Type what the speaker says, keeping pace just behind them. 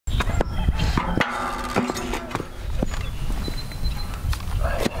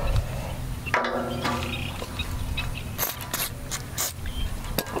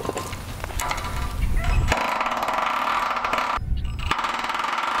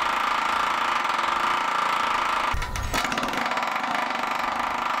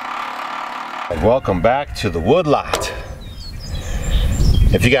Welcome back to the woodlot.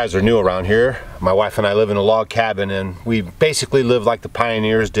 If you guys are new around here, my wife and I live in a log cabin, and we basically live like the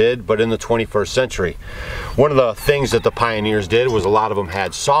pioneers did, but in the 21st century. One of the things that the pioneers did was a lot of them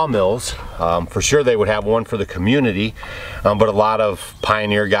had sawmills. For sure they would have one for the community, but a lot of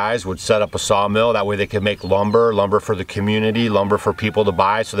pioneer guys would set up a sawmill. That way they could make lumber for the community, lumber for people to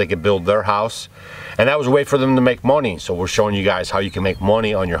buy so they could build their house. And that was a way for them to make money. So we're showing you guys how you can make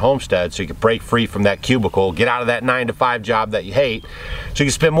money on your homestead so you can break free from that cubicle, get out of that 9-to-5 job that you hate, so you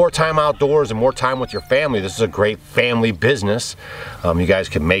can spend more time outdoors and more time with your family. This is a great family business. You guys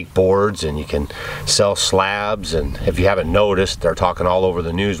can make boards and you can sell slabs, and if you haven't noticed, they're talking all over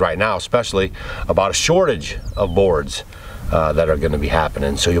the news right now, especially about a shortage of boards that are going to be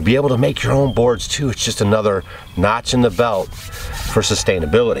happening. So you'll be able to make your own boards too. It's just another notch in the belt for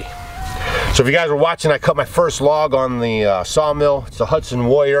sustainability. So if you guys were watching, I cut my first log on the sawmill. It's the Hudson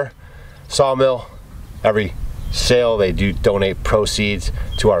Warrior SAWMILL. Every sale they do donate proceeds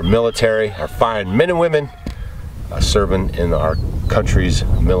to our military, our fine men and women serving in our country's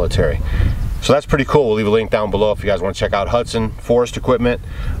military. So that's pretty cool. We'll leave a link down below if you guys want to check out Hudson Forest Equipment.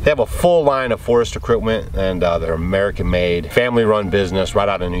 They have a full line of forest equipment, and they're American made, family run business right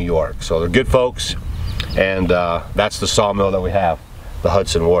out of New York. So they're good folks, and that's the sawmill that we have, the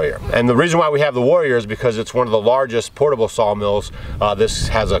Hudson Warrior. And the reason why we have the Warrior is because it's one of the largest portable sawmills. This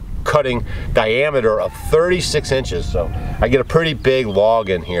has a cutting diameter of 36 inches, so I get a pretty big log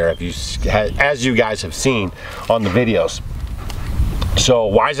in here, as you guys have seen on the videos. So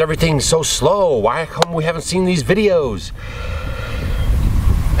why is everything so slow? Why come we haven't seen these videos?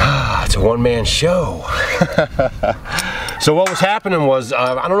 It's a one-man show. So what was happening was,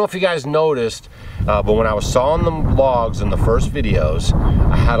 I don't know if you guys noticed, but when I was sawing the logs in the first videos,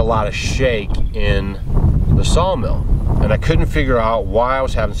 I had a lot of shake in the sawmill, and I couldn't figure out why I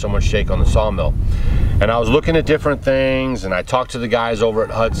was having so much shake on the sawmill. And I was looking at different things, and I talked to the guys over at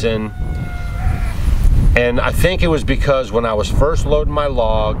Hudson, and I think it was because when I was first loading my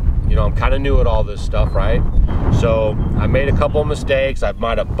log, you know, I'm kind of new at all this stuff, right? So I made a couple of mistakes. I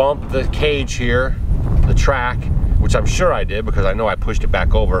might have bumped the cage here, the track, which I'm sure I did because I know I pushed it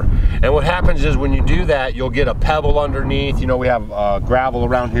back over. And what happens is when you do that, you'll get a pebble underneath. You know, we have gravel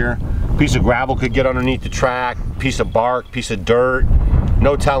around here. A piece of gravel could get underneath the track, piece of bark, piece of dirt,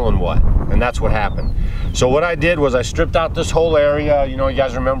 no telling what. And that's what happened. So what I did was I stripped out this whole area. You know, you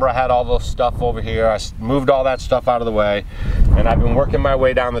guys remember I had all the stuff over here. I moved all that stuff out of the way, and I've been working my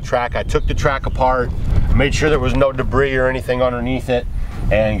way down the track. I took the track apart, made sure there was no debris or anything underneath it,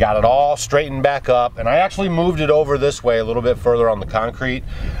 and got it all straightened back up. And I actually moved it over this way a little bit further on the concrete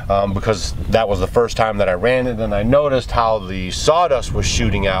because that was the first time that I ran it, and I noticed how the sawdust was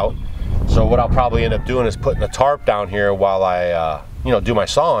shooting out. So what I'll probably end up doing is putting a tarp down here while I you know, do my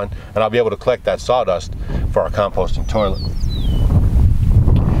sawing, and I'll be able to collect that sawdust for our composting toilet.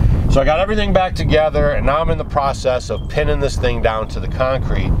 So I got everything back together, and now I'm in the process of pinning this thing down to the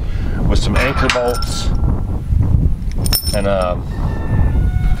concrete with some anchor bolts and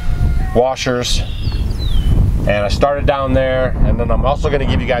washers. And I started down there, and then I'm also going to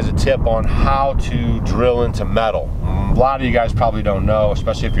give you guys a tip on how to drill into metal. A lot of you guys probably don't know,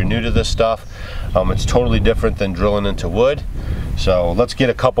 especially if you're new to this stuff. It's totally different than drilling into wood. So let's get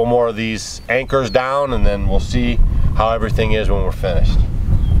a couple more of these anchors down, and then we'll see how everything is when we're finished.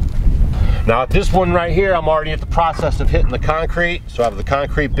 Now at this one right here, I'm already at the process of hitting the concrete. So I have the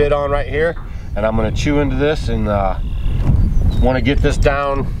concrete bit on right here, and I'm going to chew into this, and want to get this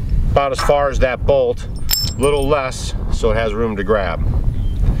down about as far as that bolt, a little less, so it has room to grab.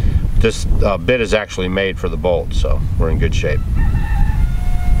 This bit is actually made for the bolt, so we're in good shape.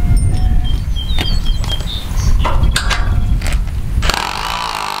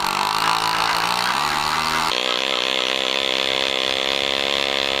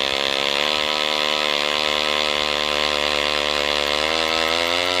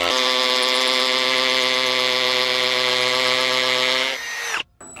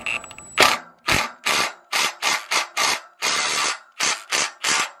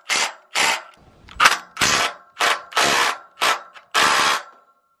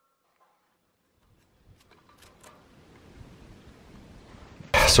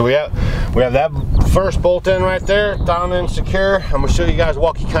 So we have that first bolt in right there, down and secure. I'm gonna show you guys,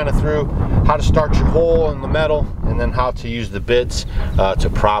 walk you kind of through how to start your hole in the metal, and then how to use the bits to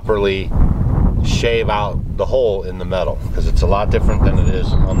properly shave out the hole in the metal, because it's a lot different than it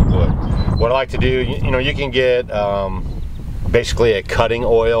is on the wood. What I like to do, you know, you can get basically a cutting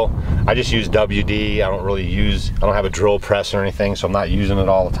oil. I just use WD. I don't have a drill press or anything, so I'm not using it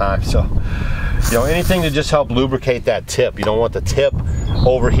all the time. So, you know, anything to just help lubricate that tip. You don't want the tip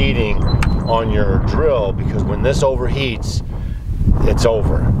overheating on your drill, because when this overheats, it's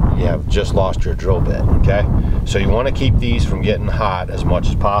over. You have just lost your drill bit, okay? So you want to keep these from getting hot as much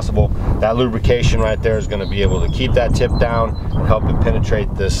as possible. That lubrication right there is going to be able to keep that tip down and help it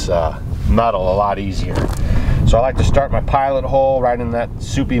penetrate this metal a lot easier. So I like to start my pilot hole right in that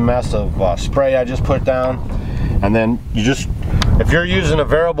soupy mess of spray I just put down. And then you just, if you're using a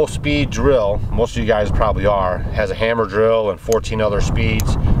variable speed drill, most of you guys probably are, has a hammer drill and 14 other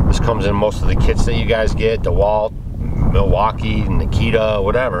speeds. This comes in most of the kits that you guys get, DeWalt, Milwaukee, Nikita,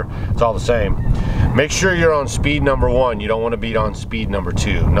 whatever. It's all the same. Make sure you're on speed number 1. You don't want to be on speed number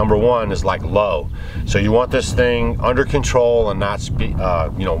 2. Number 1 is like low. So you want this thing under control and not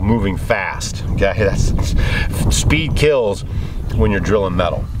you know, moving fast. Okay, that's speed kills when you're drilling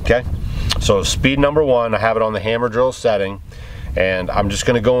metal. Okay, so speed number 1, I have it on the hammer drill setting, and I'm just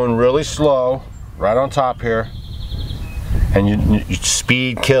going to go in really slow, right on top here. And you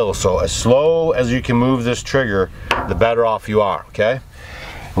speed kill, so as slow as you can move this trigger, the better off you are, okay?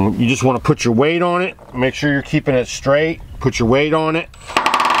 And you just want to put your weight on it, make sure you're keeping it straight, put your weight on it,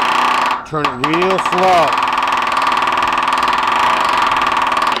 turn it real slow.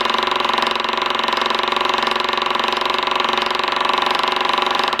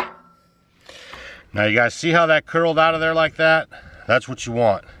 Now you guys see how that curled out of there like that? That's what you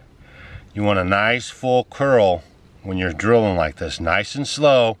want. You want a nice full curl when you're drilling like this, nice and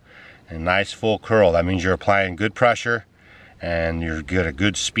slow and nice full curl. That means you're applying good pressure and you're good at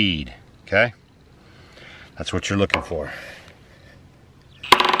good speed, okay? That's what you're looking for.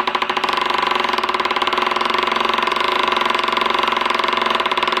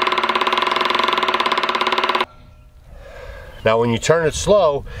 Now when you turn it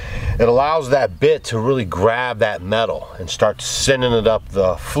slow, it allows that bit to really grab that metal and start sending it up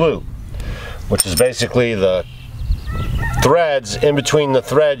the flute, which is basically the threads. In between the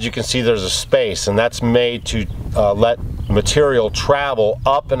threads you can see there's a space, and that's made to let material travel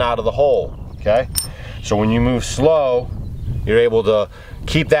up and out of the hole, okay? So when you move slow, you're able to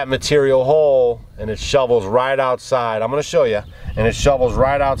keep that material whole, and it shovels right outside. I'm going to show you, and it shovels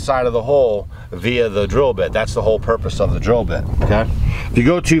right outside of the hole via the drill bit. That's the whole purpose of the drill bit, okay? If you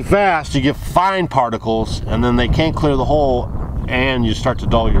go too fast, you get fine particles, and then they can't clear the hole, and you start to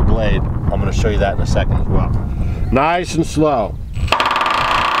dull your blade. I'm going to show you that in a second as well. Nice and slow.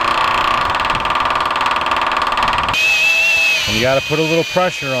 And you got to put a little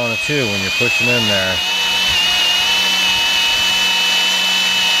pressure on it too when you're pushing in there.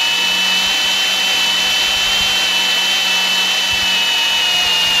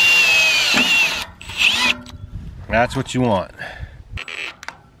 That's what you want.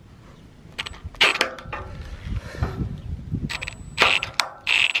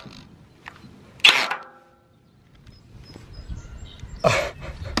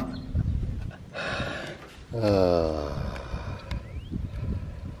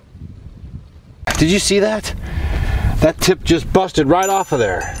 Did you see that? That tip just busted right off of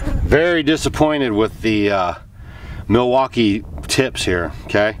there. Very disappointed with the Milwaukee tips here,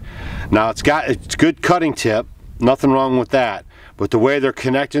 okay? Now it's good cutting tip, nothing wrong with that, but the way they're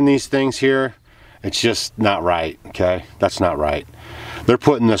connecting these things here, it's just not right, okay? That's not right. They're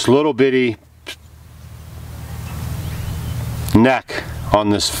putting this little bitty neck on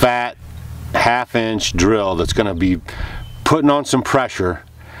this fat 1/2 inch drill that's going to be putting on some pressure.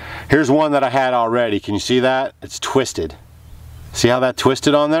 Here's one that I had already. Can you see that? It's twisted. See how that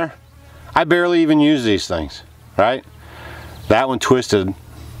twisted on there? I barely even use these things, right? That one twisted,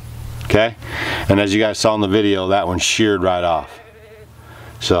 okay? And as you guys saw in the video, that one sheared right off.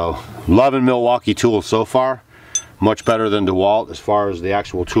 So, loving Milwaukee tools so far. Much better than DeWalt as far as the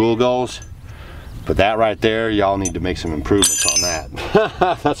actual tool goes. But that right there, y'all need to make some improvements on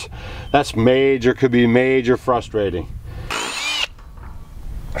that. that's major, could be major frustrating.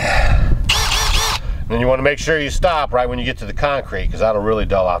 And you want to make sure you stop right when you get to the concrete, because that'll really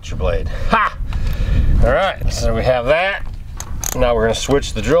dull out your blade. Ha! All right, so we have that. Now we're going to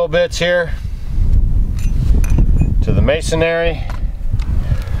switch the drill bits here to the masonry.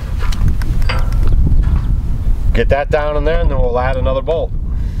 Get that down in there, and then we'll add another bolt.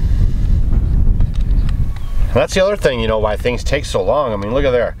 And that's the other thing, you know, why things take so long. I mean, look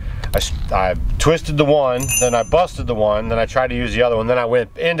at there. I twisted the one, then I busted the one, then I tried to use the other one, then I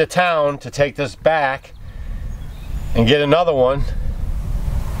went into town to take this back and get another one,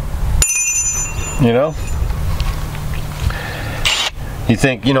 you know? You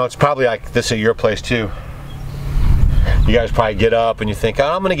think, you know, it's probably like this at your place too. You guys probably get up and you think,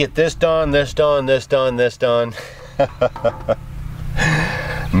 oh, I'm gonna get this done, this done, this done, this done.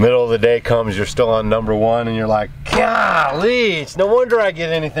 Middle of the day comes, you're still on number one, and you're like, golly, it's no wonder I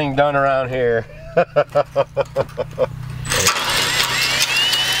get anything done around here.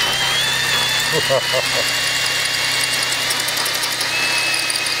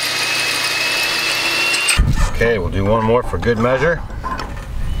 Okay, we'll do one more for good measure.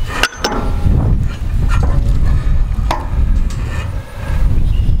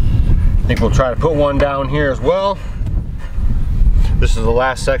 I think we'll try to put one down here as well. This is the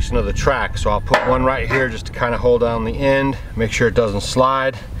last section of the track, so I'll put one right here just to kind of hold down the end, make sure it doesn't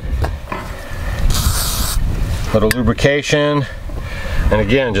slide. Little lubrication, and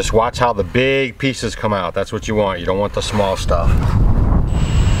again, just watch how the big pieces come out. That's what you want. You don't want the small stuff.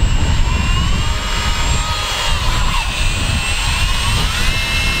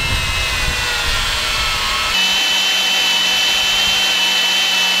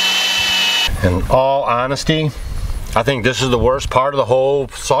 In all honesty, I think this is the worst part of the whole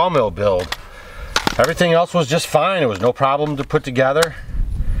sawmill build. Everything else was just fine. It was no problem to put together.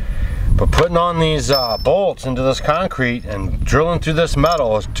 But putting on these bolts into this concrete and drilling through this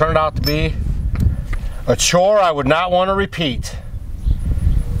metal has turned out to be a chore I would not want to repeat.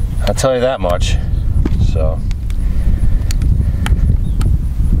 I'll tell you that much. So.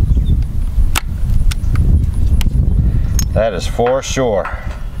 That is for sure.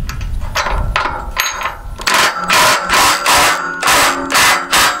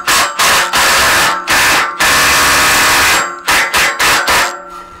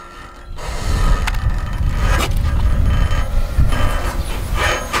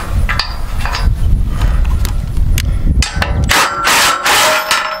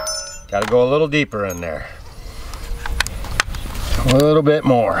 Got to go a little deeper in there. A little bit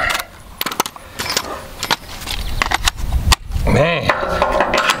more. Man,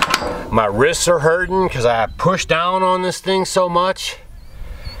 my wrists are hurting because I pushed down on this thing so much.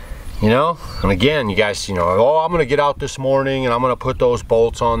 You know, and again, you guys, you know, oh, I'm going to get out this morning and I'm going to put those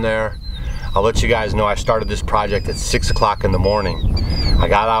bolts on there. I'll let you guys know I started this project at 6 o'clock in the morning. I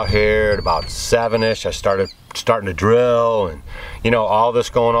got out here at about 7-ish. I starting to drill, and you know, all this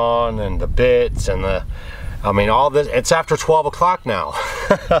going on, and the bits and the, I mean, all this. It's after 12 o'clock now.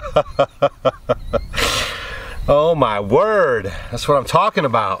 Oh my word, that's what I'm talking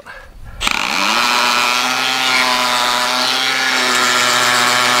about.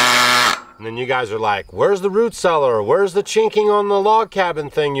 And then you guys are like, where's the root cellar? Where's the chinking on the log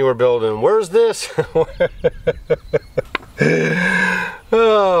cabin thing you were building? Where's this?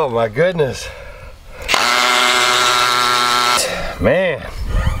 Oh my goodness. Man.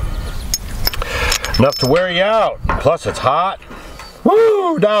 Enough to wear you out. Plus it's hot.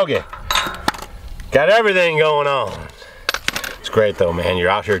 Woo, doggy. Got everything going on. It's great though, man. You're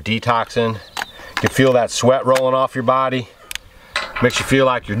out here detoxing. You can feel that sweat rolling off your body. Makes you feel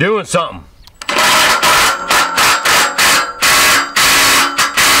like you're doing something.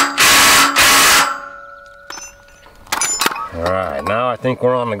 Alright, now I think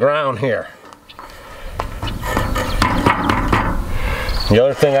we're on the ground here. The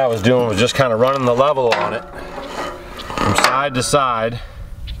other thing I was doing was just kind of running the level on it from side to side,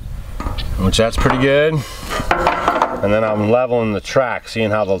 which that's pretty good. And then I'm leveling the track, seeing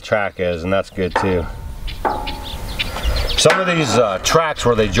how the track is, and that's good too. Some of these tracks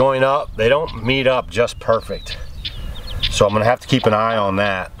where they join up, they don't meet up just perfect. So I'm gonna have to keep an eye on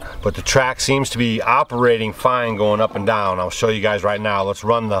that. But the track seems to be operating fine going up and down. I'll show you guys right now. Let's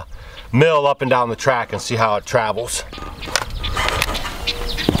run the mill up and down the track and see how it travels.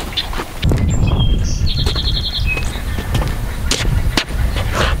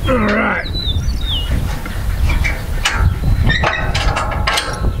 All right.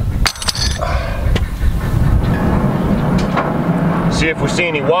 See if we see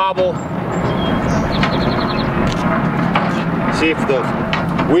any wobble. See if the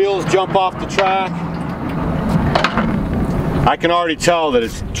wheels jump off the track. I can already tell that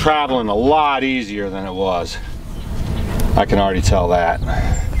it's traveling a lot easier than it was. I can already tell that.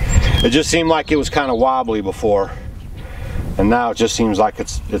 It just seemed like it was kind of wobbly before, and now it just seems like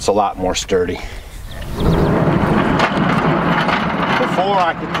it's a lot more sturdy. Before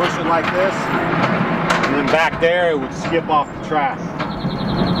I could push it like this, and then back there it would skip off the track.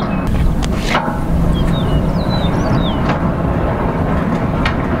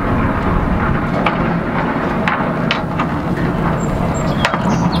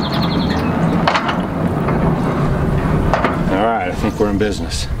 I think we're in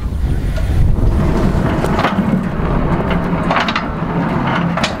business.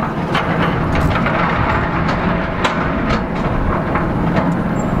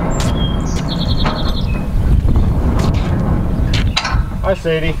 Hi,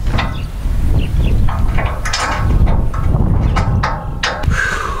 Sadie.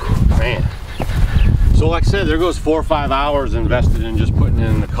 Man. So like I said, there goes 4 or 5 hours invested in just putting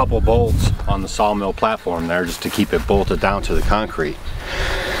in a couple bolts on the sawmill platform there just to keep it bolted down to the concrete.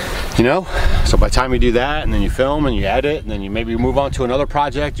 You know, so by the time you do that and then you film and you edit and then you maybe move on to another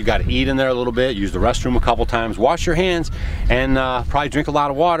project, you got to eat in there a little bit, use the restroom a couple times, wash your hands, and probably drink a lot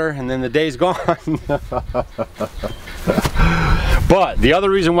of water, and then the day's gone. But the other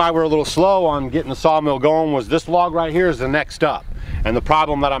reason why we're a little slow on getting the sawmill going was this log right here is the next up. And the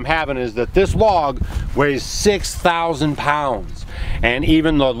problem that I'm having is that this log weighs 6,000 pounds. And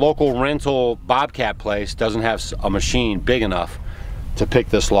even the local rental bobcat place doesn't have a machine big enough to pick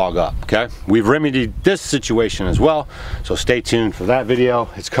this log up, okay? We've remedied this situation as well, so stay tuned for that video.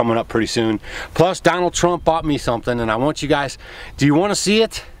 It's coming up pretty soon. Plus, Donald Trump bought me something, and I want you guys, do you want to see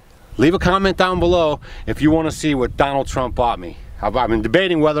it? Leave a comment down below if you want to see what Donald Trump bought me. I've been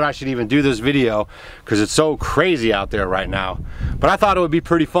debating whether I should even do this video because it's so crazy out there right now. But I thought it would be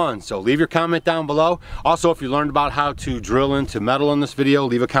pretty fun, so leave your comment down below. Also, if you learned about how to drill into metal in this video,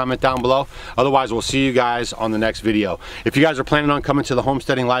 leave a comment down below. Otherwise, we'll see you guys on the next video. If you guys are planning on coming to the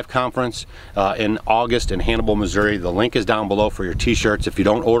Homesteading Live Conference in August in Hannibal, Missouri, the link is down below for your t-shirts. If you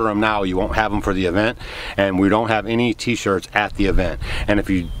don't order them now, you won't have them for the event, and we don't have any t-shirts at the event. And if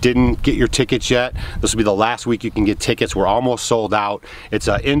you didn't get your tickets yet, this will be the last week you can get tickets. We're almost sold out. It's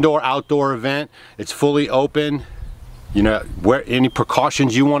an indoor-outdoor event. It's fully open. You know, where any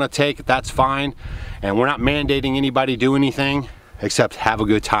precautions you want to take, that's fine. And we're not mandating anybody do anything except have a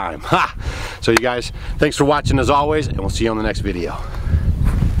good time. Ha! So you guys, thanks for watching as always, and we'll see you on the next video.